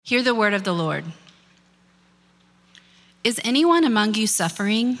Hear the word of the Lord. Is anyone among you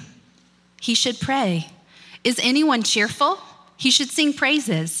suffering? He should pray. Is anyone cheerful? He should sing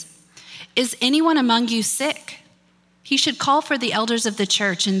praises. Is anyone among you sick? He should call for the elders of the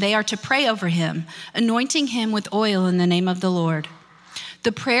church, and they are to pray over him, anointing him with oil in the name of the Lord.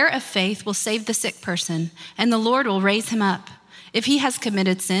 The prayer of faith will save the sick person, and the Lord will raise him up. If he has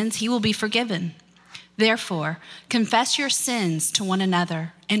committed sins, he will be forgiven. Therefore, confess your sins to one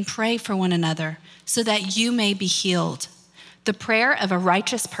another and pray for one another so that you may be healed. The prayer of a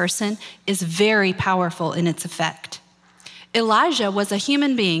righteous person is very powerful in its effect. Elijah was a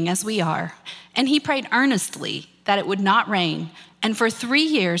human being as we are, and he prayed earnestly that it would not rain. And for 3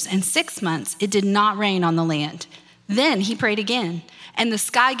 years and 6 months, it did not rain on the land. Then he prayed again, and the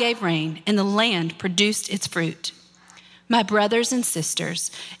sky gave rain, and the land produced its fruit. My brothers and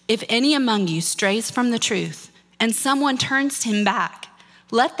sisters, if any among you strays from the truth and someone turns him back,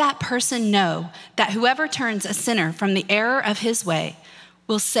 let that person know that whoever turns a sinner from the error of his way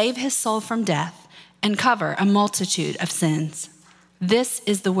will save his soul from death and cover a multitude of sins. This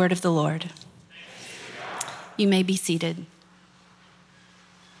is the word of the Lord. You may be seated.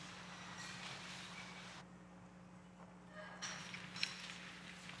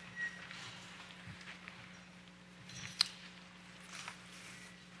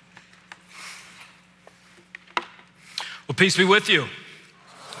 Well, peace be with you.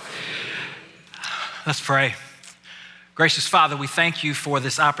 Let's pray. Gracious Father, we thank you for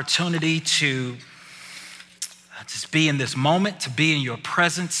this opportunity to just be in this moment, to be in your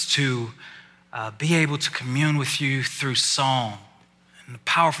presence, to be able to commune with you through song and the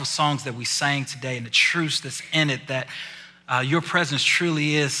powerful songs that we sang today and the truths that's in it, that your presence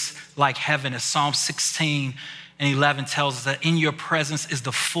truly is like heaven, as Psalm 16:11 tells us, that in your presence is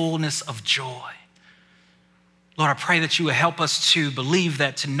the fullness of joy. Lord, I pray that you would help us to believe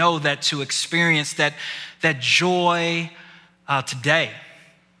that, to know that, to experience that joy today.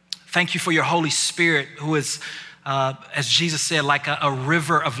 Thank you for your Holy Spirit, who is, as Jesus said, like a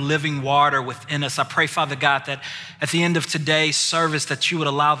river of living water within us. I pray, Father God, that at the end of today's service, that you would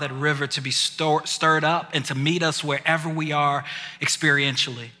allow that river to be stirred up and to meet us wherever we are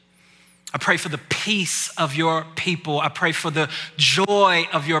experientially. I pray for the peace of your people. I pray for the joy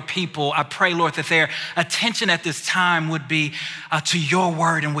of your people. I pray, Lord, that their attention at this time would be to your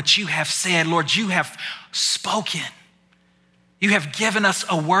word and what you have said. Lord, you have spoken. You have given us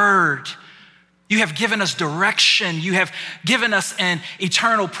a word. You have given us direction. You have given us an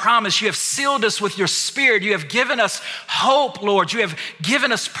eternal promise. You have sealed us with your spirit. You have given us hope, Lord. You have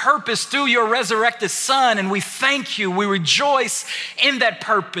given us purpose through your resurrected Son, and we thank you. We rejoice in that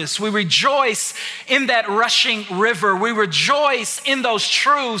purpose. We rejoice in that rushing river. We rejoice in those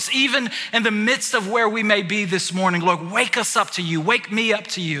truths, even in the midst of where we may be this morning. Lord, wake us up to you. Wake me up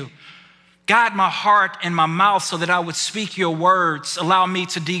to you. Guide my heart and my mouth so that I would speak your words. Allow me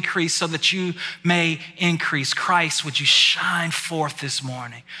to decrease so that you may increase. Christ, would you shine forth this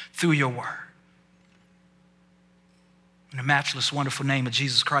morning through your word? In the matchless, wonderful name of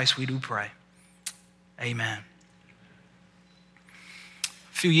Jesus Christ, we do pray. Amen. A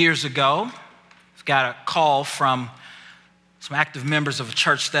few years ago, I got a call from some active members of a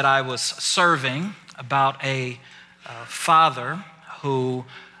church that I was serving about a father who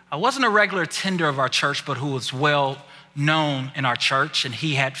wasn't a regular attender of our church, but who was well known in our church. And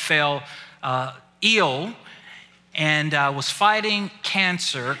he had fell ill and was fighting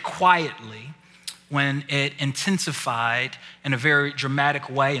cancer quietly when it intensified in a very dramatic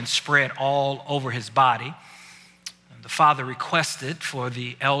way and spread all over his body. And the father requested for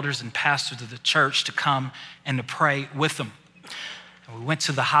the elders and pastors of the church to come and to pray with him. And we went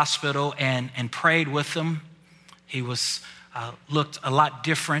to the hospital and prayed with him. He was looked a lot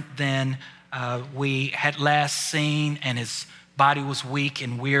different than we had last seen, and his body was weak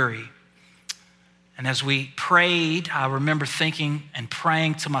and weary. And as we prayed, I remember thinking and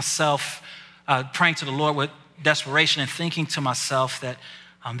praying to myself, praying to the Lord with desperation and thinking to myself that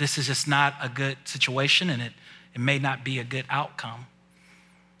this is just not a good situation and it may not be a good outcome.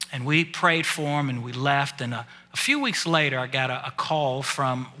 And we prayed for him and we left. And a few weeks later, I got a call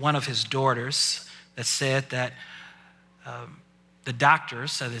from one of his daughters that said that the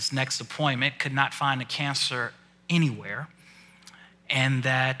doctors at his next appointment could not find the cancer anywhere and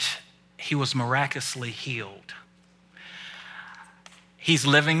that he was miraculously healed. He's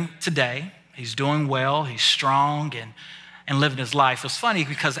living today. He's doing well. He's strong and living his life. It's funny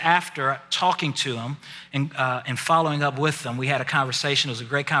because after talking to him and following up with him, we had a conversation. It was a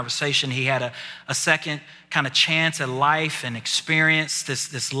great conversation. He had a second kind of chance at life and experienced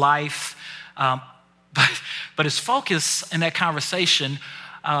this life. But his focus in that conversation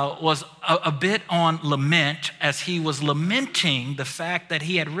was a bit on lament, as he was lamenting the fact that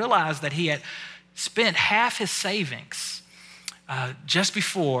he had realized that he had spent half his savings just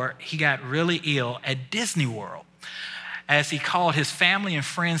before he got really ill at Disney World, as he called his family and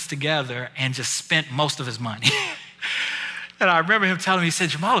friends together and just spent most of his money. And I remember him telling me, he said,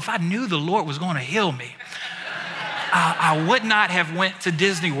 Jamal, if I knew the Lord was going to heal me, I would not have went to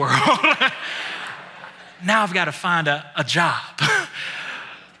Disney World. Now I've got to find a job.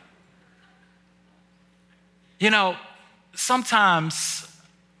 You know, sometimes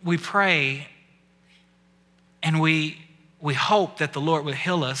we pray and we hope that the Lord will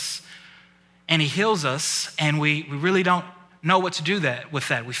heal us, and he heals us, and we really don't know what to do with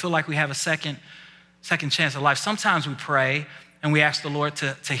that. We feel like we have a second chance of life. Sometimes we pray and we ask the Lord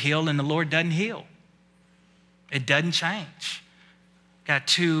to heal, and the Lord doesn't heal. It doesn't change. Got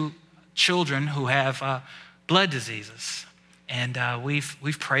 2 children who have blood diseases, and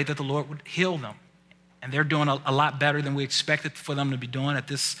we've prayed that the Lord would heal them. And they're doing a lot better than we expected for them to be doing at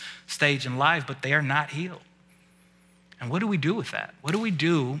this stage in life, but they are not healed. And what do we do with that? What do we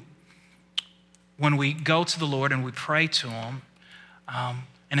do when we go to the Lord and we pray to him?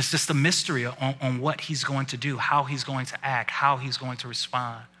 And it's just a mystery on what he's going to do, how he's going to act, how he's going to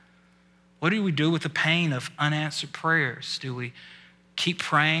respond. What do we do with the pain of unanswered prayers? Do we keep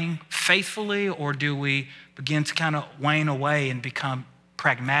praying faithfully, or do we begin to kind of wane away and become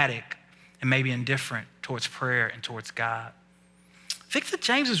pragmatic and maybe indifferent towards prayer and towards God? I think that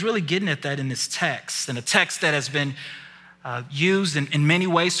James is really getting at that in this text, and a text that has been used in many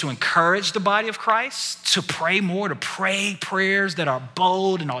ways to encourage the body of Christ to pray more, to pray prayers that are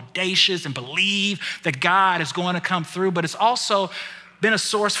bold and audacious and believe that God is going to come through. But it's also been a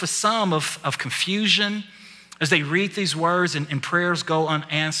source for some of confusion as they read these words and prayers go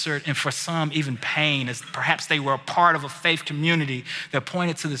unanswered, and for some even pain, as perhaps they were a part of a faith community that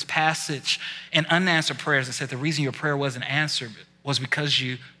pointed to this passage and unanswered prayers and said the reason your prayer wasn't answered was because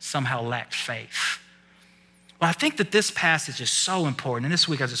you somehow lacked faith. Well, I think that this passage is so important, and this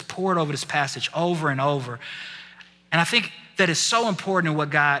week I just poured over this passage over and over, and I think that it's so important in what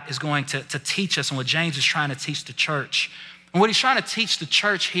God is going to teach us and what James is trying to teach the church. And what he's trying to teach the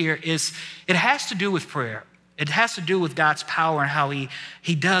church here is it has to do with prayer. It has to do with God's power and how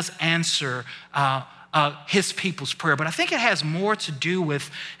he does answer his people's prayer. But I think it has more to do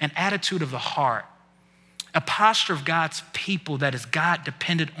with an attitude of the heart, a posture of God's people that is God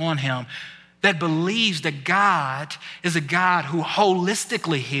dependent on him, that believes that God is a God who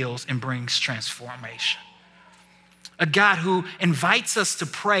holistically heals and brings transformation. A God who invites us to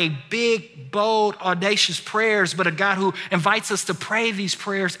pray big, bold, audacious prayers, but a God who invites us to pray these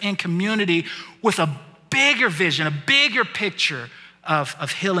prayers in community with a bigger vision, a bigger picture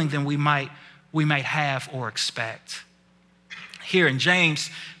of healing than we might have or expect. Here in James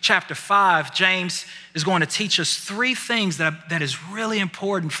chapter 5, James is going to teach us 3 things that is really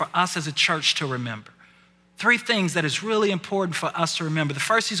important for us as a church to remember. 3 things that is really important for us to remember. The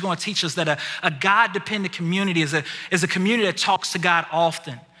first, he's going to teach us that a God-dependent community is a community that talks to God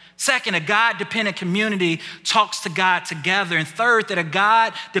often. Second, a God-dependent community talks to God together. And third, that a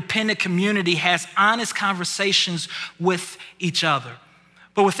God-dependent community has honest conversations with each other.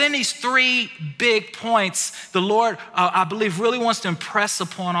 But within these 3 big points, the Lord, I believe, really wants to impress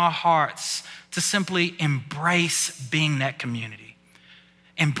upon our hearts to simply embrace being that community.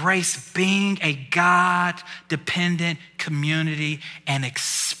 Embrace being a God-dependent community and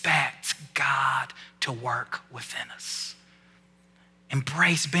expect God to work within us.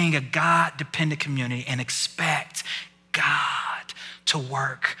 Embrace being a God-dependent community and expect God to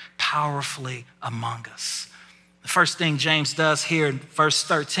work powerfully among us. The first thing James does here in verse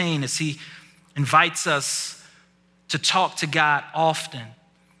 13 is he invites us to talk to God often.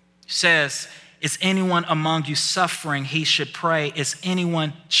 He says, is anyone among you suffering? He should pray. Is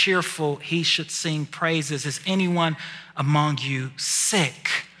anyone cheerful? He should sing praises. Is anyone among you sick?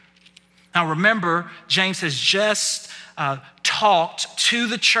 Now remember, James has just talked to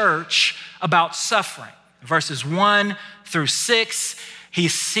the church about suffering. Verses 1 through 6,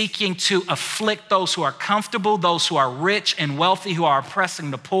 he's seeking to afflict those who are comfortable, those who are rich and wealthy, who are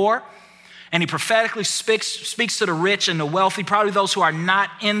oppressing the poor. And he prophetically speaks to the rich and the wealthy, probably those who are not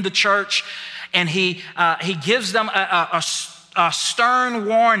in the church. And he gives them a stern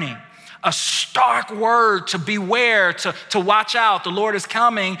warning, a stark word to beware, to watch out. The Lord is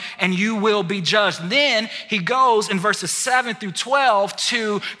coming and you will be judged. And then he goes in verses 7 through 12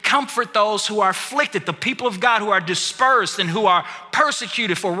 to comfort those who are afflicted, the people of God who are dispersed and who are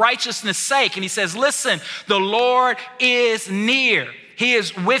persecuted for righteousness' sake. And he says, listen, the Lord is near. He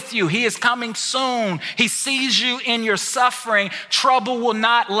is with you. He is coming soon. He sees you in your suffering. Trouble will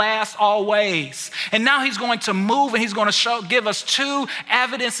not last always. And now he's going to move and he's going to give us two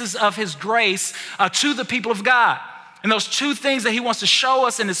evidences of his grace to the people of God. And those two things that he wants to show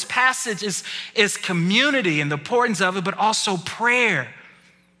us in this passage is community and the importance of it, but also prayer.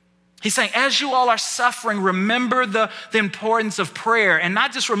 He's saying, as you all are suffering, remember the importance of prayer. And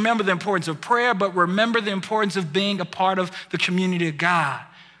not just remember the importance of prayer, but remember the importance of being a part of the community of God.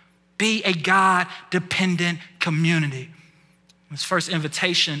 Be a God-dependent community. This first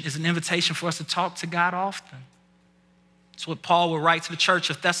invitation is an invitation for us to talk to God often. It's what Paul will write to the church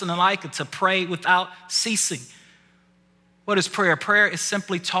of Thessalonica, to pray without ceasing. What is prayer? Prayer is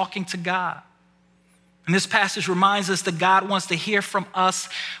simply talking to God. And this passage reminds us that God wants to hear from us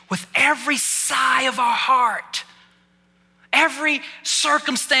with every sigh of our heart, every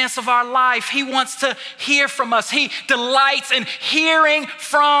circumstance of our life. He wants to hear from us. He delights in hearing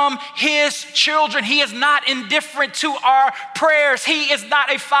from his children. He is not indifferent to our prayers. He is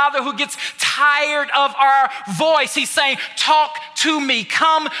not a father who gets tired of our voice. He's saying, talk to me,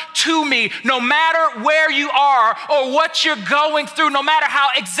 come to me, no matter where you are or what you're going through, no matter how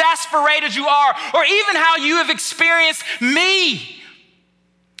exasperated you are, or even how you have experienced me.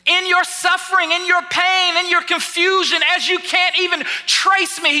 In your suffering, in your pain, in your confusion, as you can't even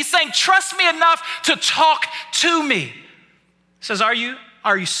trace me, he's saying, trust me enough to talk to me. He says, are you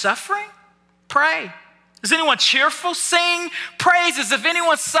suffering? Pray. Is anyone cheerful? Sing praises. If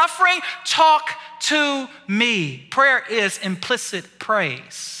anyone's suffering, talk to me. Prayer is implicit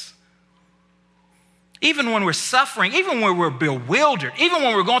praise. Even when we're suffering, even when we're bewildered, even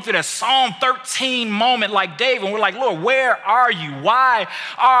when we're going through that Psalm 13 moment like David, and we're like, Lord, where are you? Why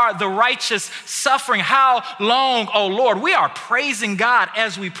are the righteous suffering? How long, oh Lord? We are praising God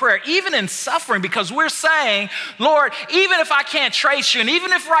as we pray, even in suffering, because we're saying, Lord, even if I can't trace you, and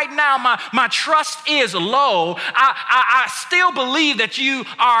even if right now my trust is low, I still believe that you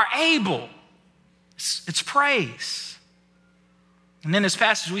are able. It's praise. And in this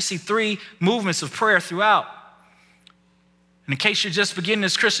passage, we see three movements of prayer throughout. And in case you're just beginning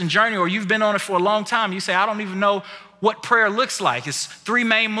this Christian journey or you've been on it for a long time, you say, I don't even know what prayer looks like. It's three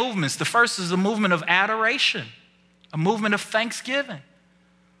main movements. The first is a movement of adoration, a movement of thanksgiving.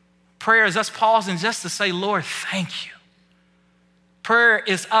 Prayer is us pausing just to say, Lord, thank you. Prayer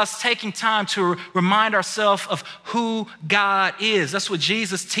is us taking time to remind ourselves of who God is. That's what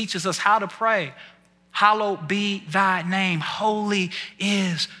Jesus teaches us how to pray. Hallowed be thy name. Holy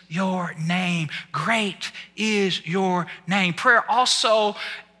is your name. Great is your name. Prayer also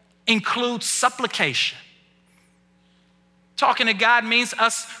includes supplication. Talking to God means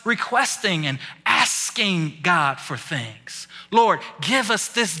us requesting and asking God for things. Lord, give us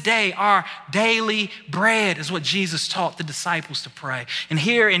this day our daily bread, is what Jesus taught the disciples to pray. And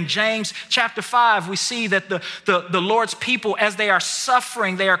here in James chapter 5, we see that the Lord's people, as they are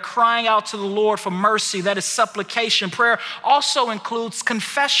suffering, they are crying out to the Lord for mercy. That is supplication. Prayer also includes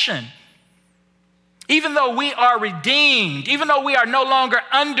confession. Even though we are redeemed, even though we are no longer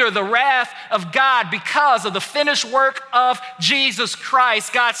under the wrath of God because of the finished work of Jesus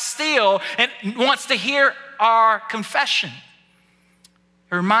Christ, God still wants to hear our confession.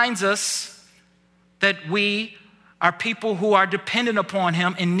 It reminds us that we are people who are dependent upon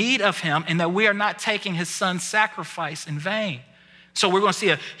him, in need of him, and that we are not taking his son's sacrifice in vain. So we're going to see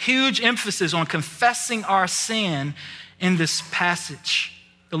a huge emphasis on confessing our sin in this passage.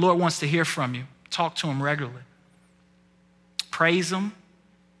 The Lord wants to hear from you. Talk to him regularly. Praise him,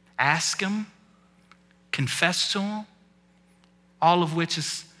 ask him, confess to him, all of which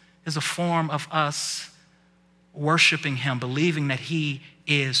is a form of us worshiping him, believing that he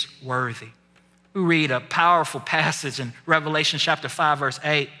is worthy. We read a powerful passage in Revelation chapter 5, verse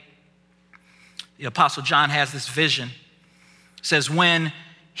 8. The Apostle John has this vision. It says, when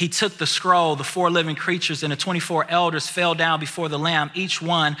he took the scroll, the 4 living creatures and the 24 elders fell down before the Lamb. Each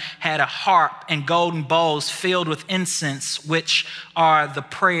one had a harp and golden bowls filled with incense, which are the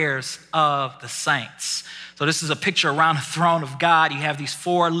prayers of the saints. So this is a picture around the throne of God. You have these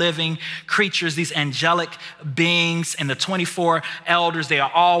 4 living creatures, these angelic beings, and the 24 elders. They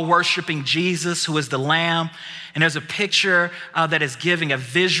are all worshiping Jesus, who is the Lamb. And there's a picture that is giving a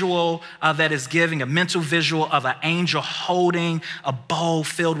visual, that is giving a mental visual of an angel holding a bowl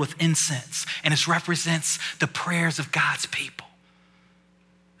filled with incense. And it represents the prayers of God's people.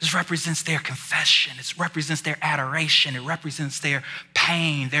 This represents their confession. It represents their adoration. It represents their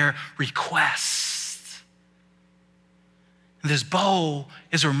pain, their requests. This bowl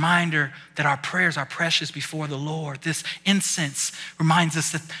is a reminder that our prayers are precious before the Lord. This incense reminds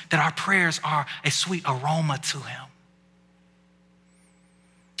us that our prayers are a sweet aroma to him.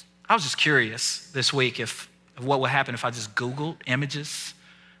 I was just curious this week of what would happen if I just Googled images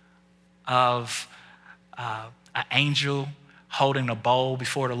of an angel holding a bowl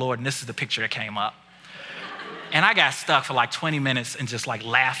before the Lord, and this is the picture that came up. And I got stuck for like 20 minutes in just like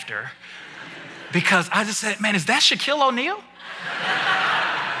laughter because I just said, man, is that Shaquille O'Neal?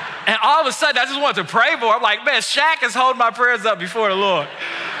 And all of a sudden, I just wanted to pray more. I'm like, man, Shaq is holding my prayers up before the Lord.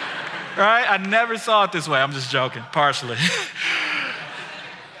 Right? I never saw it this way. I'm just joking, partially.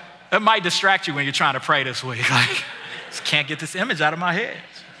 It might distract you when you're trying to pray this week. Like, just can't get this image out of my head.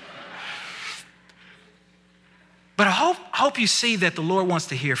 But I hope you see that the Lord wants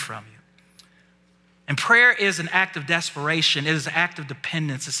to hear from you. And prayer is an act of desperation. It is an act of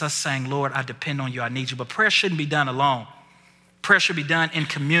dependence. It's us saying, Lord, I depend on you. I need you. But prayer shouldn't be done alone. Prayer should be done in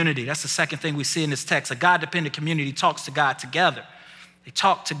community. That's the second thing we see in this text. A God-dependent community talks to God together. They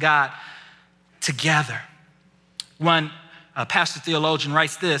talk to God together. One pastor theologian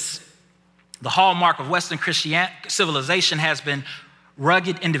writes this: the hallmark of Western Christian civilization has been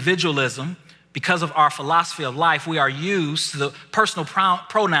rugged individualism. Because of our philosophy of life, we are used to the personal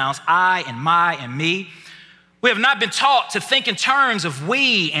pronouns I and my and me. We have not been taught to think in terms of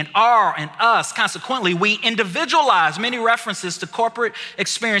we and our and us. Consequently, we individualize many references to corporate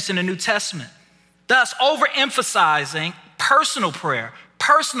experience in the New Testament, thus overemphasizing personal prayer,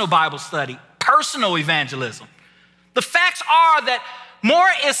 personal Bible study, personal evangelism. The facts are that more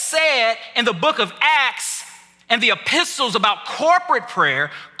is said in the book of Acts and the epistles about corporate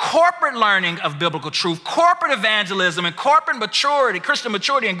prayer, corporate learning of biblical truth, corporate evangelism, and corporate maturity, Christian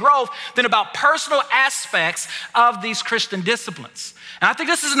maturity and growth than about personal aspects of these Christian disciplines. And I think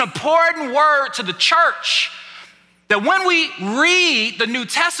this is an important word to the church, that when we read the New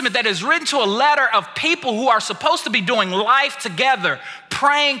Testament that is written to a letter of people who are supposed to be doing life together,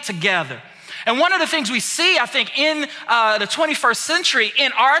 praying together. And one of the things we see, I think, in the 21st century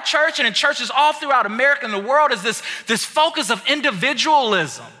in our church and in churches all throughout America and the world is this focus of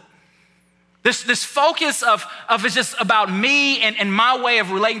individualism. This focus of it's just about me and my way of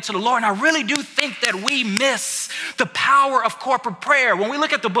relating to the Lord. And I really do think that we miss the power of corporate prayer. When we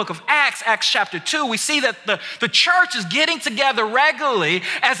look at the book of Acts, Acts chapter 2, we see that the church is getting together regularly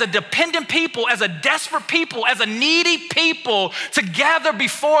as a dependent people, as a desperate people, as a needy people together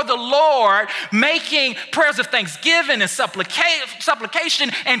before the Lord, making prayers of thanksgiving and supplication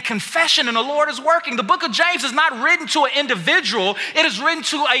and confession, and the Lord is working. The book of James is not written to an individual, it is written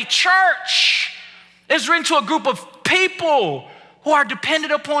to a church. It's written to a group of people who are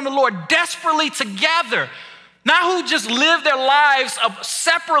dependent upon the Lord desperately together, not who just live their lives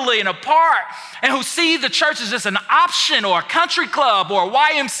separately and apart and who see the church as just an option or a country club or a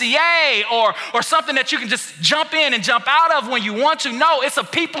YMCA or something that you can just jump in and jump out of when you want to. No, it's a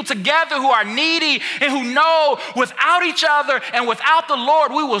people together who are needy and who know without each other and without the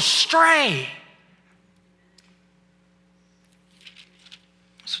Lord, we will stray.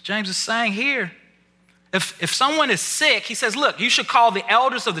 So James is saying here, if someone is sick, he says, look, you should call the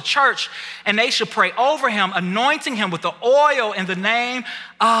elders of the church and they should pray over him, anointing him with the oil in the name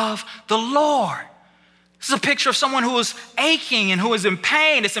of the Lord. This is a picture of someone who is aching and who is in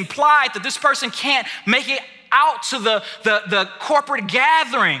pain. It's implied that this person can't make it out to the corporate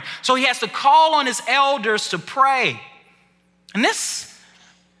gathering. So he has to call on his elders to pray. And this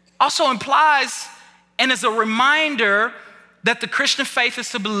also implies and is a reminder that the Christian faith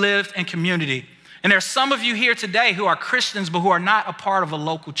is to be lived in community. And there are some of you here today who are Christians, but who are not a part of a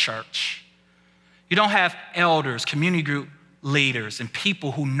local church. You don't have elders, community group leaders, and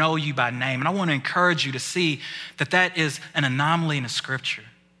people who know you by name. And I want to encourage you to see that that is an anomaly in the scripture.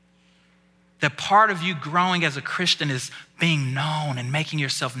 That part of you growing as a Christian is being known and making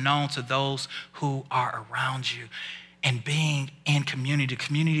yourself known to those who are around you and being in community, the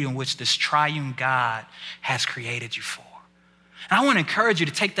community in which this triune God has created you for. And I want to encourage you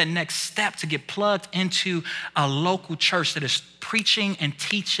to take that next step to get plugged into a local church that is preaching and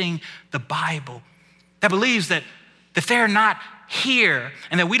teaching the Bible, that believes that they're not here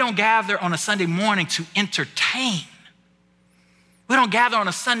and that we don't gather on a Sunday morning to entertain. We don't gather on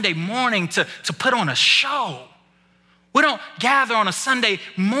a Sunday morning to put on a show. We don't gather on a Sunday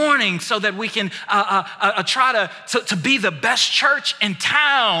morning so that we can try to be the best church in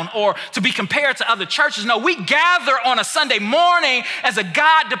town or to be compared to other churches. No, we gather on a Sunday morning as a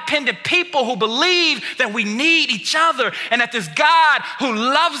God-dependent people who believe that we need each other and that this God who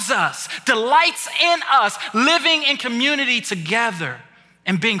loves us, delights in us, living in community together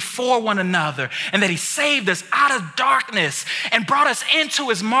and being for one another, and that he saved us out of darkness and brought us into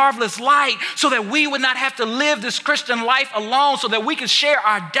his marvelous light so that we would not have to live this Christian life alone, so that we could share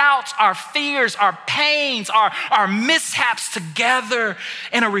our doubts, our fears, our pains, our mishaps together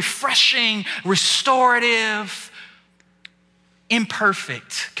in a refreshing, restorative,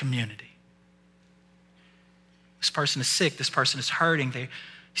 imperfect community. This person is sick. This person is hurting. He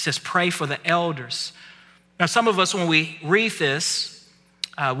says, pray for the elders. Now, some of us, when we read this,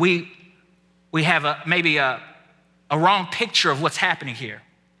 we have maybe a wrong picture of what's happening here.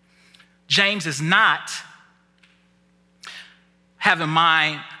 James is not have in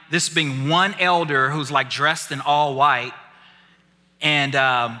mind this being one elder who's like dressed in all white and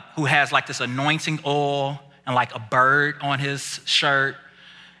who has like this anointing oil and like a bird on his shirt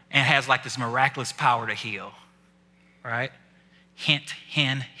and has like this miraculous power to heal, right? Hint,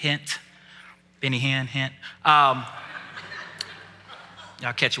 hint. Benny Hinn, hint.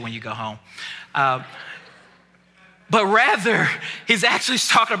 Y'all catch it when you go home. But rather, he's actually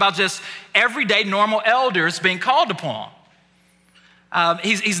talking about just everyday normal elders being called upon.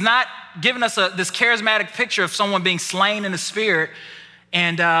 He's not giving us this charismatic picture of someone being slain in the spirit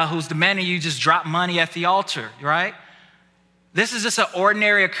and who's demanding you just drop money at the altar, right? This is just an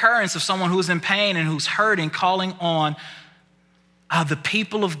ordinary occurrence of someone who's in pain and who's hurting, calling on the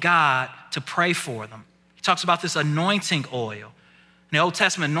people of God to pray for them. He talks about this anointing oil. In the Old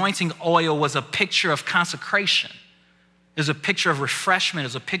Testament, anointing oil was a picture of consecration. It was a picture of refreshment. It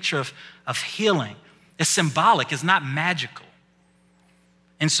was a picture of healing. It's symbolic. It's not magical.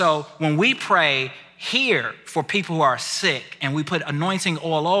 And so when we pray here for people who are sick and we put anointing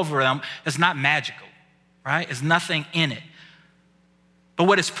oil over them, it's not magical, right? There's nothing in it. But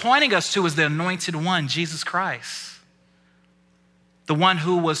what it's pointing us to is the anointed one, Jesus Christ. The one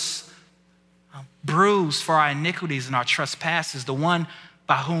who was bruised for our iniquities and our trespasses, the one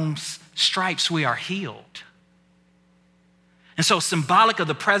by whose stripes we are healed. And so symbolic of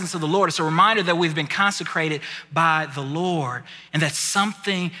the presence of the Lord, it's a reminder that we've been consecrated by the Lord and that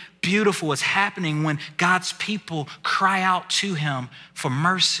something beautiful is happening when God's people cry out to him for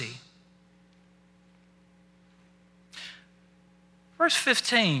mercy. Verse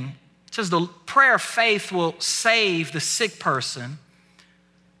 15 says the prayer of faith will save the sick person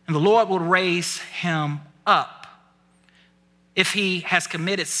and the Lord will raise him up. If he has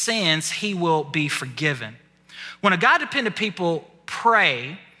committed sins, he will be forgiven. When a God-dependent people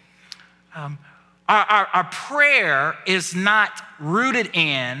pray, our prayer is not rooted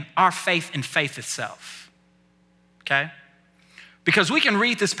in our faith in faith itself, okay? Because we can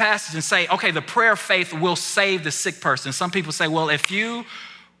read this passage and say, okay, the prayer of faith will save the sick person. Some people say, well, if you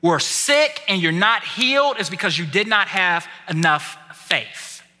were sick and you're not healed, it's because you did not have enough faith.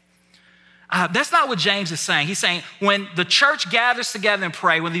 That's not what James is saying. He's saying when the church gathers together and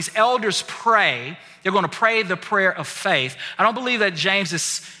pray, when these elders pray, they're going to pray the prayer of faith. I don't believe that James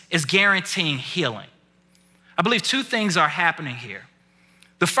is guaranteeing healing. I believe two things are happening here.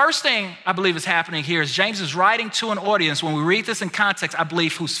 The first thing I believe is happening here is James is writing to an audience, when we read this in context, I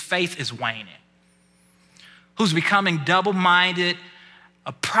believe whose faith is waning, who's becoming double-minded,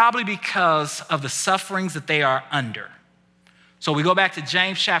 probably because of the sufferings that they are under. So we go back to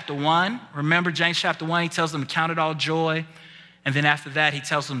James chapter 1. Remember James chapter 1, he tells them to count it all joy. And then after that, he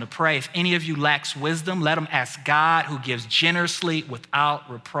tells them to pray. If any of you lacks wisdom, let him ask God, who gives generously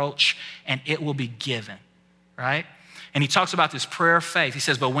without reproach, and it will be given, right? And he talks about this prayer of faith. He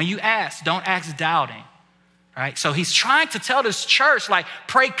says, but when you ask, don't ask doubting, right? So he's trying to tell this church, like,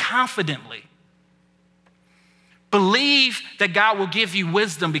 pray confidently. Believe that God will give you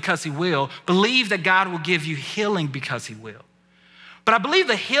wisdom because he will. Believe that God will give you healing because he will. But I believe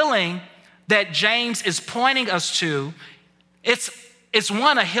the healing that James is pointing us to, it's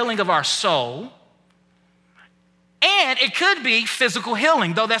one, a healing of our soul, and it could be physical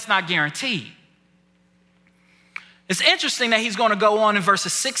healing, though that's not guaranteed. It's interesting that he's going to go on in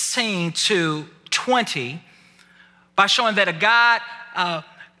verses 16 to 20 by showing that a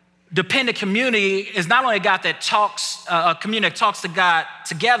God-dependent community is not only a God that talks, a community that talks to God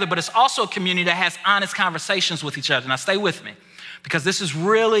together, but it's also a community that has honest conversations with each other. Now, stay with me, because this is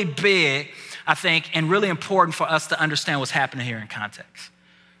really big, I think, and really important for us to understand what's happening here in context.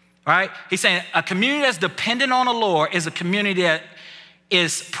 All right? He's saying a community that's dependent on the Lord is a community that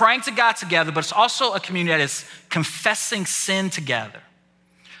is praying to God together, but it's also a community that is confessing sin together.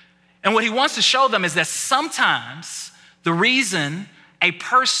 And what he wants to show them is that sometimes the reason a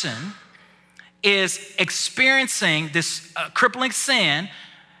person is experiencing this crippling sin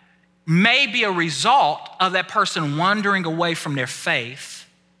may be a result of that person wandering away from their faith.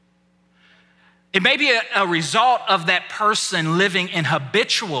 It may be a result of that person living in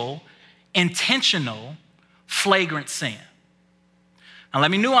habitual, intentional, flagrant sin. Now,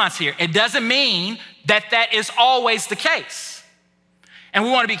 let me nuance here. It doesn't mean that that is always the case. And we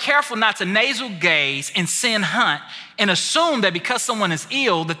want to be careful not to nasal gaze and sin hunt and assume that because someone is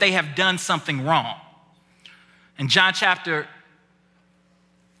ill that they have done something wrong. In John chapter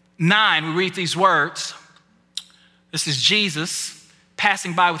 9, we read these words. This is Jesus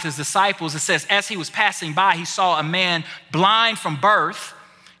passing by with his disciples. It says, as he was passing by, he saw a man blind from birth.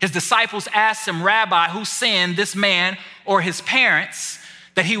 His disciples asked him, Rabbi, who sinned, this man or his parents,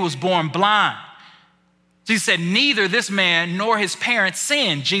 that he was born blind? Jesus said, neither this man nor his parents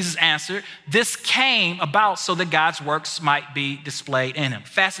sinned. Jesus answered, this came about so that God's works might be displayed in him.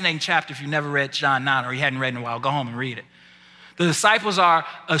 Fascinating chapter. If you've never read John 9 or you hadn't read it in a while, go home and read it. The disciples are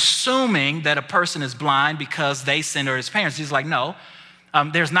assuming that a person is blind because they sinned or his parents. He's like, no,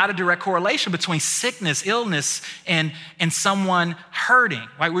 there's not a direct correlation between sickness, illness, and someone hurting.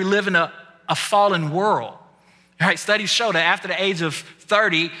 Right? We live in a fallen world. Right? Studies show that after the age of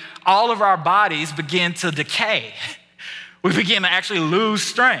 30, all of our bodies begin to decay. We begin to actually lose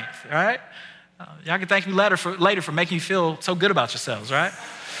strength, right? Y'all can thank me later for making you feel so good about yourselves, right?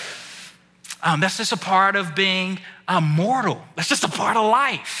 That's just a part of being mortal. That's just a part of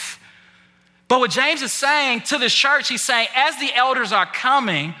life. But what James is saying to this church, he's saying, as the elders are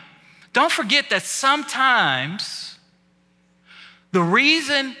coming, don't forget that sometimes the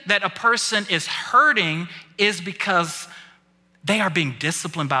reason that a person is hurting is because they are being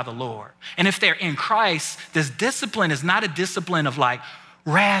disciplined by the Lord. And if they're in Christ, this discipline is not a discipline of like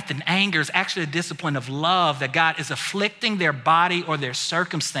wrath and anger. It's actually a discipline of love that God is afflicting their body or their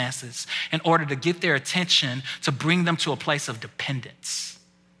circumstances in order to get their attention, to bring them to a place of dependence.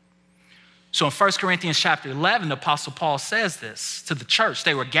 So in 1 Corinthians chapter 11, the Apostle Paul says this to the church.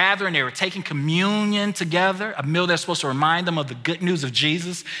 They were gathering, they were taking communion together, a meal that's supposed to remind them of the good news of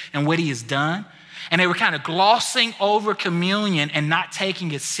Jesus and what he has done. And they were kind of glossing over communion and not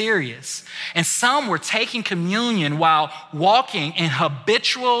taking it serious. And some were taking communion while walking in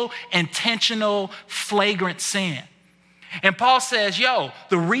habitual, intentional, flagrant sin. And Paul says,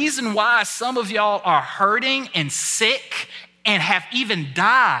 the reason why some of y'all are hurting and sick and have even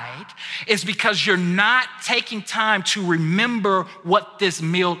died is because you're not taking time to remember what this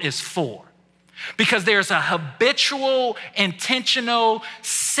meal is for. Because there's a habitual, intentional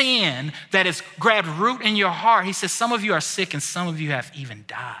sin that has grabbed root in your heart. He says some of you are sick and some of you have even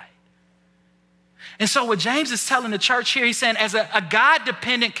died. And so what James is telling the church here, he's saying as a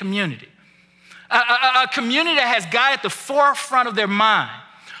God-dependent community, a community that has God at the forefront of their mind,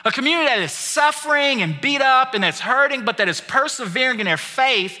 a community that is suffering and beat up and that's hurting, but that is persevering in their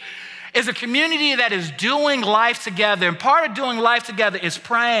faith, is a community that is doing life together. And part of doing life together is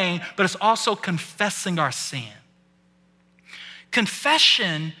praying, but it's also confessing our sin.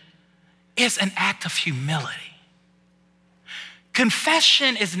 Confession is an act of humility.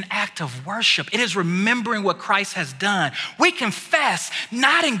 Confession is an act of worship. It is remembering what Christ has done. We confess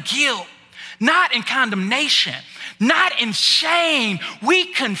not in guilt, not in condemnation, not in shame. We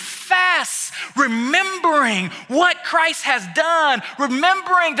confess, remembering what Christ has done,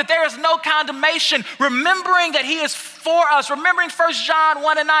 remembering that there is no condemnation, remembering that he is for us, remembering 1 John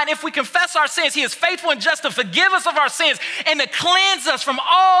 1:9, if we confess our sins, he is faithful and just to forgive us of our sins and to cleanse us from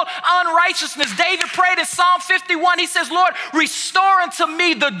all unrighteousness. David prayed in Psalm 51, he says, Lord, restore unto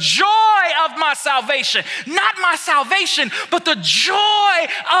me the joy of my salvation. Not my salvation, but the joy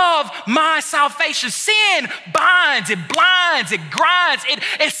of my salvation. Sin binds, it blinds, it grinds,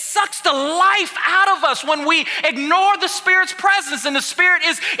 it sucks the life out of us when we ignore the Spirit's presence, and the Spirit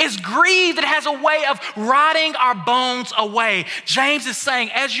is grieved. It has a way of rotting our bones away. James is saying,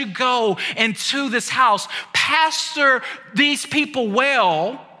 as you go into this house, pastor these people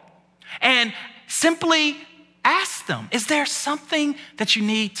well and simply ask them, is there something that you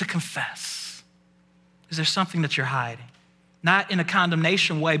need to confess? Is there something that you're hiding? Not in a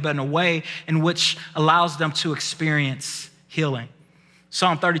condemnation way, but in a way in which allows them to experience healing.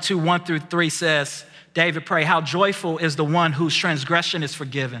 Psalm 32, 1-3 says, David prayed, how joyful is the one whose transgression is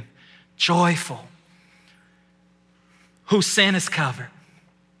forgiven. Joyful. Whose sin is covered.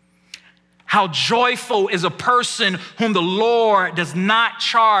 How joyful is a person whom the Lord does not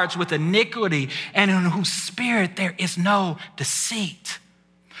charge with iniquity and in whose spirit there is no deceit.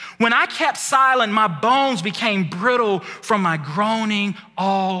 When I kept silent, my bones became brittle from my groaning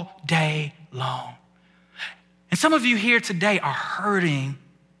all day long. And some of you here today are hurting.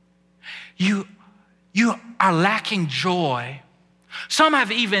 You are lacking joy Some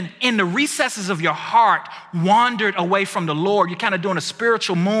have even, in the recesses of your heart, wandered away from the Lord. You're kind of doing a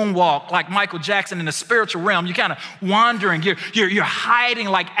spiritual moonwalk like Michael Jackson in the spiritual realm. You're kind of wandering. You're hiding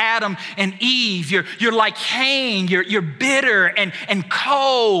like Adam and Eve. You're like Cain. You're bitter and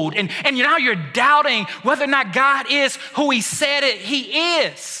cold. And now you're doubting whether or not God is who he said he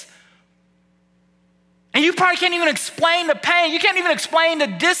is. And you probably can't even explain the pain. You can't even explain the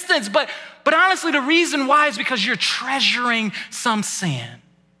distance. But honestly, the reason why is because you're treasuring some sin.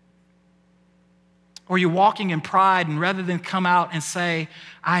 Or you're walking in pride, and rather than come out and say,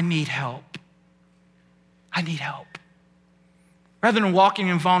 I need help. I need help. Rather than walking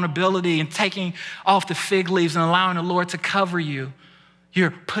in vulnerability and taking off the fig leaves and allowing the Lord to cover you,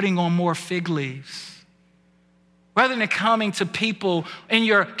 you're putting on more fig leaves. Rather than coming to people in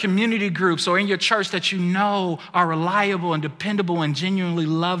your community groups or in your church that you know are reliable and dependable and genuinely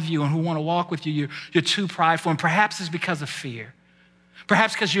love you and who want to walk with you, you're too prideful. And perhaps it's because of fear.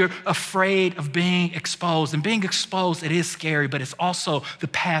 Perhaps because you're afraid of being exposed. And being exposed, it is scary, but it's also the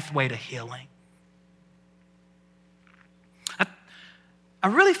pathway to healing. I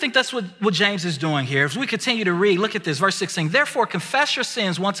really think that's what James is doing here. As we continue to read, look at this, verse 16. Therefore, confess your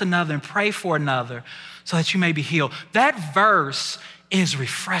sins one to another and pray for another so that you may be healed. That verse is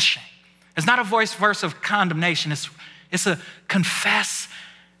refreshing. It's not a verse of condemnation. It's a confess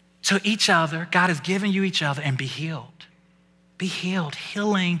to each other. God has given you each other and be healed. Be healed.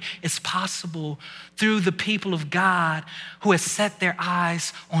 Healing is possible through the people of God who have set their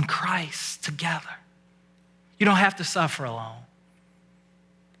eyes on Christ together. You don't have to suffer alone.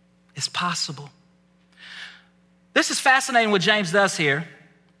 It's possible. This is fascinating what James does here.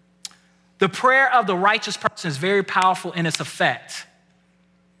 The prayer of the righteous person is very powerful in its effect.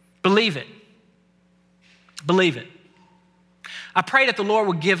 Believe it. Believe it. I pray that the Lord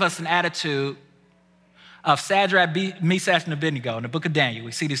will give us an attitude of Shadrach, Meshach, and Abednego. In the book of Daniel,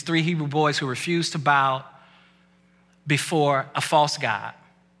 we see these three Hebrew boys who refused to bow before a false god.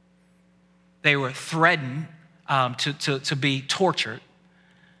 They were threatened to be tortured.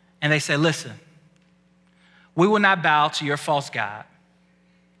 And they said, listen, we will not bow to your false god,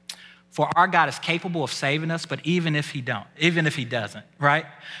 for our God is capable of saving us, but even if he doesn't, right?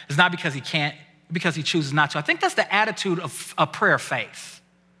 It's not because he can't, because he chooses not to. I think that's the attitude of prayer faith.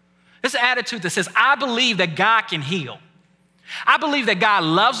 It's the attitude that says, I believe that God can heal. I believe that God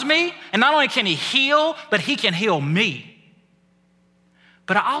loves me, and not only can he heal, but he can heal me.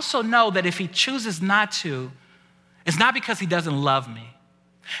 But I also know that if he chooses not to, it's not because he doesn't love me.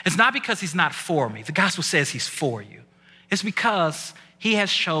 It's not because he's not for me. The gospel says he's for you. It's because he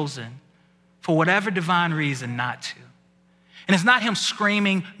has chosen, for whatever divine reason, not to. And it's not him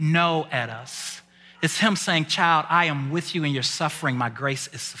screaming no at us. It's him saying, child, I am with you in your suffering. My grace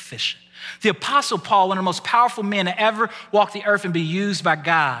is sufficient. The Apostle Paul, one of the most powerful men to ever walk the earth and be used by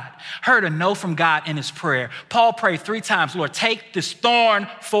God, heard a no from God in his prayer. Paul prayed 3 times, Lord, take this thorn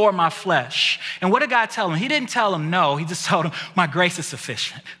for my flesh. And what did God tell him? He didn't tell him no. He just told him, my grace is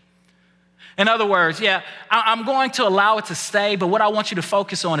sufficient. In other words, I'm going to allow it to stay, but what I want you to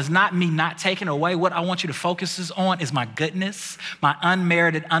focus on is not me not taking it away. What I want you to focus on is my goodness, my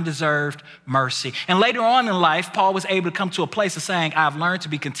unmerited, undeserved mercy. And later on in life, Paul was able to come to a place of saying, I've learned to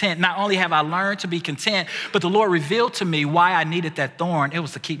be content. Not only have I learned to be content, but the Lord revealed to me why I needed that thorn. It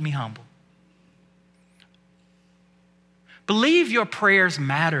was to keep me humble. Believe your prayers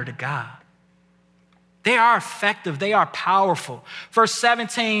matter to God. They are effective. They are powerful. Verse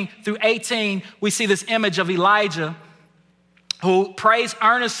 17 through 18, we see this image of Elijah who prays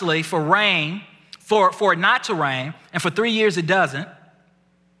earnestly for rain, for it not to rain, and for 3 years it doesn't.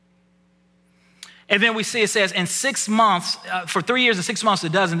 And then we see it says in 6 months, for 3 years and 6 months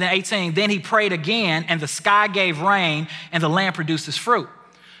it doesn't. Then 18, then he prayed again, and the sky gave rain, and the land produced its fruit.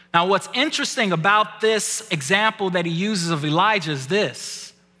 Now, what's interesting about this example that he uses of Elijah is this.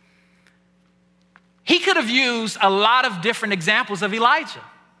 He could have used a lot of different examples of Elijah.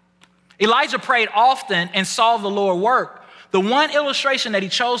 Elijah prayed often and saw the Lord work. The one illustration that he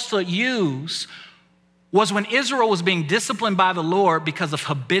chose to use was when Israel was being disciplined by the Lord because of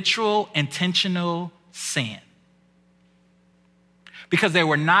habitual, intentional sin. Because they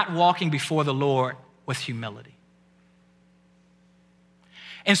were not walking before the Lord with humility.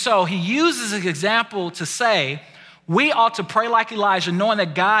 And so he uses an example to say, we ought to pray like Elijah, knowing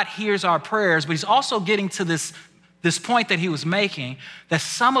that God hears our prayers, but he's also getting to this point that he was making, that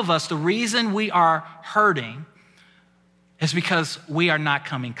some of us, the reason we are hurting is because we are not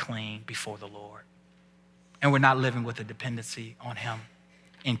coming clean before the Lord, and we're not living with a dependency on him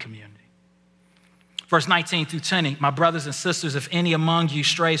in community. Verse 19 through 20, my brothers and sisters, if any among you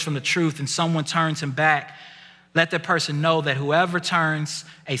strays from the truth and someone turns him back Let that person know that whoever turns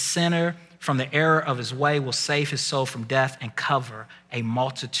a sinner from the error of his way will save his soul from death and cover a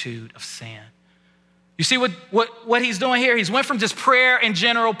multitude of sin. You see what he's doing here? He's went from just prayer in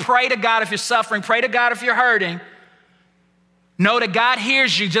general, pray to God if you're suffering, pray to God if you're hurting. Know that God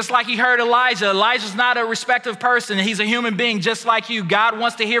hears you just like he heard Elijah. Elijah's not a respective person. He's a human being just like you. God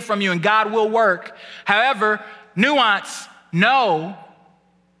wants to hear from you and God will work. However, nuance, know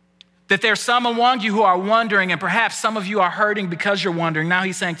that there's some among you who are wondering, and perhaps some of you are hurting because you're wondering. Now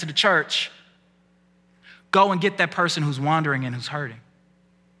he's saying to the church, go and get that person who's wandering and who's hurting.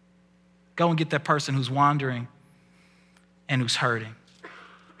 Go and get that person who's wandering and who's hurting.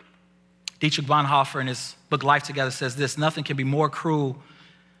 Dietrich Bonhoeffer in his book Life Together says this: nothing can be more cruel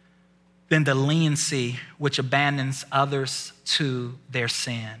than the leniency which abandons others to their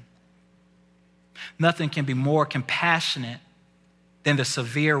sin. Nothing can be more compassionate than the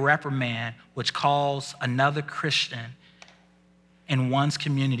severe reprimand which calls another Christian in one's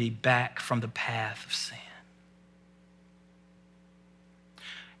community back from the path of sin.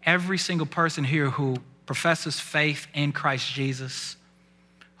 Every single person here who professes faith in Christ Jesus,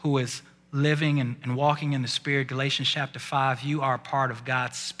 who is living and walking in the Spirit, Galatians chapter 5, you are a part of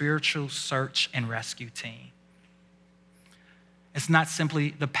God's spiritual search and rescue team. It's not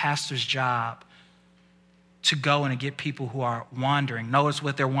simply the pastor's job to go and to get people who are wandering. Notice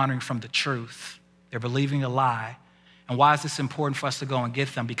what they're wandering from: the truth. They're believing a lie. And why is this important for us to go and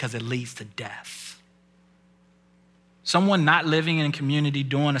get them? Because it leads to death. Someone not living in a community,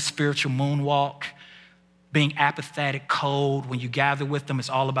 doing a spiritual moonwalk, being apathetic, cold, when you gather with them,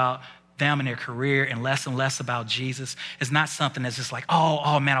 it's all about them and their career and less about Jesus. It's not something that's just like,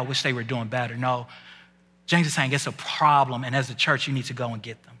 oh man, I wish they were doing better. No, James is saying it's a problem, and as a church, you need to go and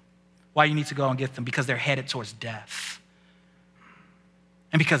get them. Why you need to go and get them? Because they're headed towards death.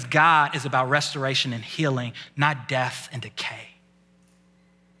 And because God is about restoration and healing, not death and decay.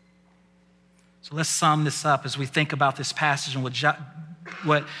 So let's sum this up as we think about this passage and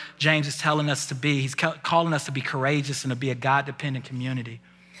what James is telling us to be. He's calling us to be courageous and to be a God-dependent community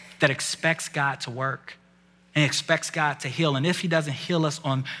that expects God to work and expects God to heal. And if he doesn't heal us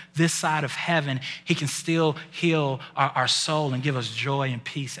on this side of heaven, he can still heal our soul and give us joy and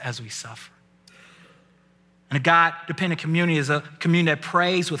peace as we suffer. And a God-dependent community is a community that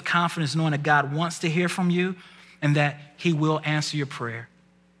prays with confidence, knowing that God wants to hear from you and that he will answer your prayer.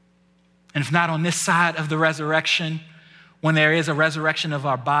 And if not on this side of the resurrection, when there is a resurrection of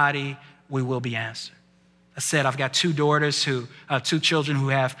our body, we will be answered. I said, I've got two children who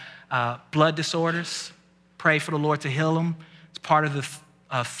have blood disorders. Pray for the Lord to heal them. It's part of the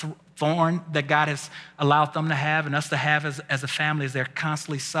thorn that God has allowed them to have and us to have as a family as they're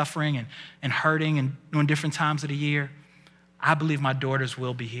constantly suffering and hurting and during different times of the year. I believe my daughters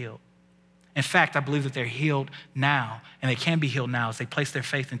will be healed. In fact, I believe that they're healed now, and they can be healed now as they place their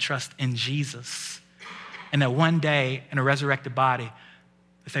faith and trust in Jesus. And that one day in a resurrected body,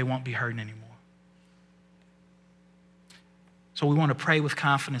 that they won't be hurting anymore. So we want to pray with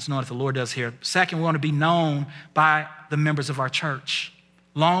confidence, knowing that the Lord does hear. Second, we want to be known by the members of our church.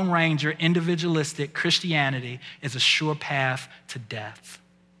 Lone Ranger, individualistic Christianity is a sure path to death.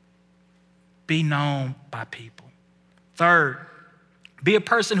 Be known by people. Third, be a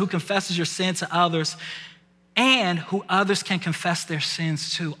person who confesses your sin to others and who others can confess their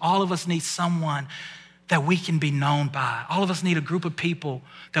sins to. All of us need someone that we can be known by. All of us need a group of people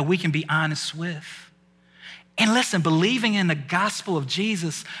that we can be honest with. And listen, believing in the gospel of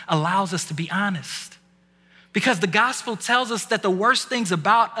Jesus allows us to be honest. Because the gospel tells us that the worst things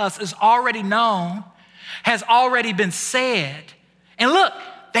about us is already known, has already been said. And look,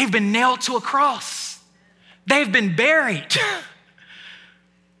 they've been nailed to a cross. They've been buried.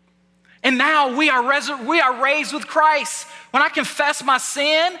 And now we are raised with Christ. When I confess my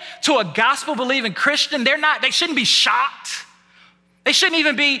sin to a gospel-believing Christian, they shouldn't be shocked. They shouldn't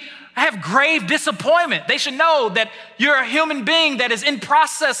even have grave disappointment. They should know that you're a human being that is in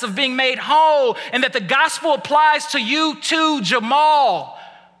process of being made whole and that the gospel applies to you too, Jamal.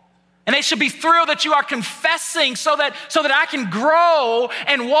 And they should be thrilled that you are confessing so that I can grow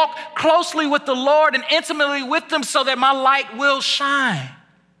and walk closely with the Lord and intimately with them so that my light will shine,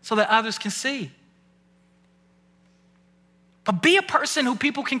 so that others can see. But be a person who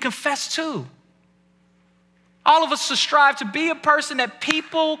people can confess to. All of us should strive to be a person that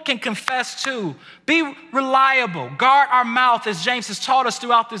people can confess to. Be reliable. Guard our mouth, as James has taught us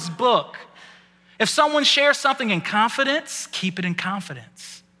throughout this book. If someone shares something in confidence, keep it in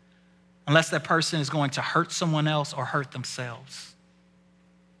confidence. Unless that person is going to hurt someone else or hurt themselves.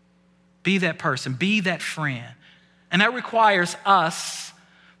 Be that person. Be that friend. And that requires us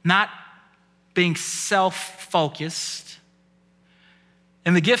not being self-focused.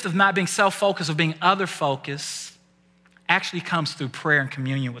 And the gift of not being self-focused, of being other-focused, actually comes through prayer and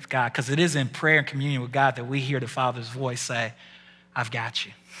communion with God, because it is in prayer and communion with God that we hear the Father's voice say, I've got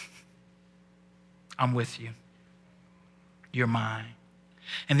you. I'm with you. You're mine.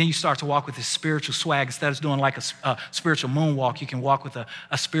 And then you start to walk with this spiritual swag. Instead of doing like a spiritual moonwalk, you can walk with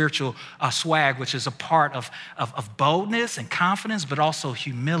a spiritual swag, which is a part of boldness and confidence, but also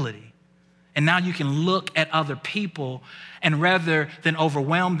humility. And now you can look at other people, and rather than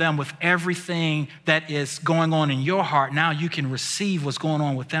overwhelm them with everything that is going on in your heart, now you can receive what's going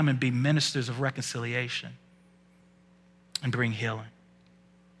on with them and be ministers of reconciliation and bring healing.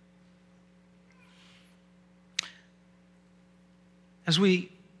 As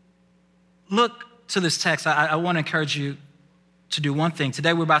we look to this text, I want to encourage you to do one thing.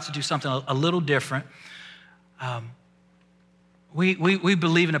 Today we're about to do something a little different. We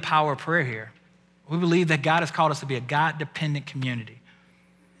believe in the power of prayer here. We believe that God has called us to be a God-dependent community.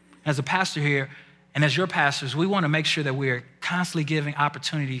 As a pastor here, and as your pastors, we want to make sure that we are constantly giving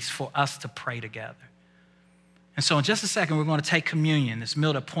opportunities for us to pray together. And so in just a second, we're going to take communion, this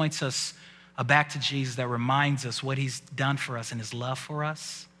meal that points us back to Jesus, that reminds us what he's done for us and his love for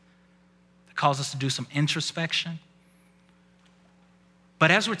us, that calls us to do some introspection.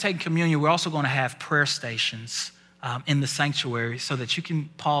 But as we're taking communion, we're also going to have prayer stations in the sanctuary so that you can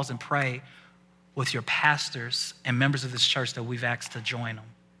pause and pray with your pastors and members of this church that we've asked to join them,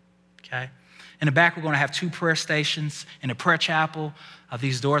 okay? In the back, we're going to have 2 prayer stations. In the prayer chapel,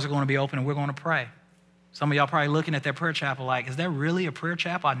 these doors are going to be open and we're going to pray. Some of y'all probably looking at that prayer chapel like, is that really a prayer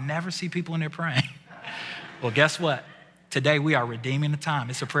chapel? I never see people in there praying. Well, guess what? Today we are redeeming the time.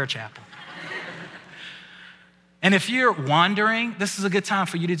 It's a prayer chapel. And if you're wandering, this is a good time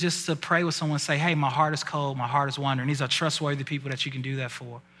for you to pray with someone and say, hey, my heart is cold, my heart is wandering. These are trustworthy people that you can do that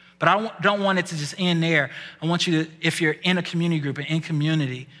for. But I don't want it to just end there. I want you to, if you're in a community group and in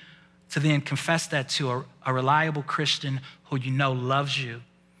community, to then confess that to a reliable Christian who you know loves you,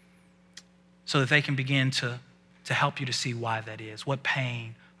 so that they can begin to help you to see why that is. What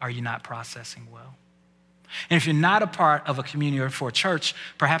pain are you not processing well? And if you're not a part of a community or for a church,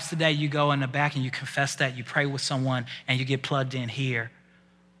 perhaps today you go in the back and you confess that, you pray with someone, and you get plugged in here.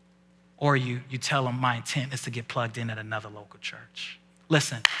 Or you tell them, my intent is to get plugged in at another local church.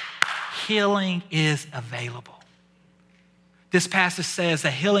 Listen, healing is available. This passage says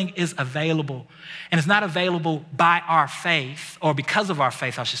that healing is available, and it's not available by our faith, or because of our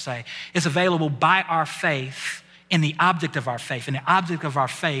faith, I should say. It's available by our faith in the object of our faith, and the object of our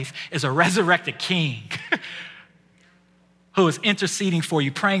faith is a resurrected King who is interceding for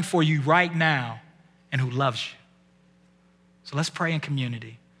you, praying for you right now, and who loves you. So let's pray in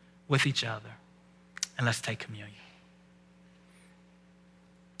community with each other, and let's take communion.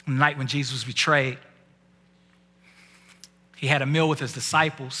 The night when Jesus was betrayed, he had a meal with his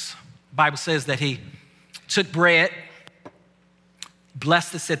disciples. The Bible says that he took bread,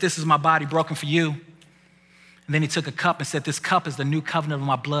 blessed it, said, this is my body broken for you. And then he took a cup and said, this cup is the new covenant of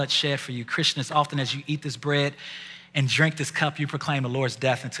my blood shed for you. Christian, as often as you eat this bread and drink this cup, you proclaim the Lord's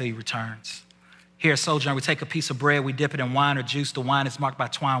death until he returns. Here at Sojourn, we take a piece of bread, we dip it in wine or juice. The wine is marked by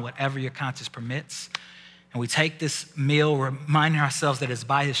twine, whatever your conscience permits. And we take this meal, reminding ourselves that it's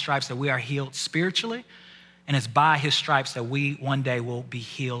by his stripes that we are healed spiritually, and it's by his stripes that we one day will be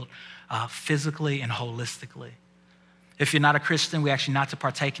healed physically and holistically. If you're not a Christian, we ask you not to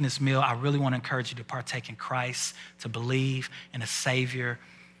partake in this meal. I really want to encourage you to partake in Christ, to believe in a Savior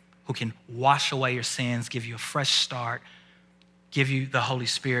who can wash away your sins, give you a fresh start, give you the Holy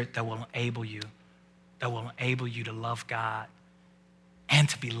Spirit that will enable you to love God and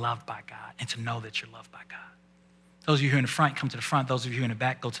to be loved by God and to know that you're loved by God. Those of you who are in the front, come to the front. Those of you who are in the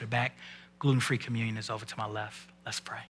back, go to the back. Gluten-free communion is over to my left. Let's pray.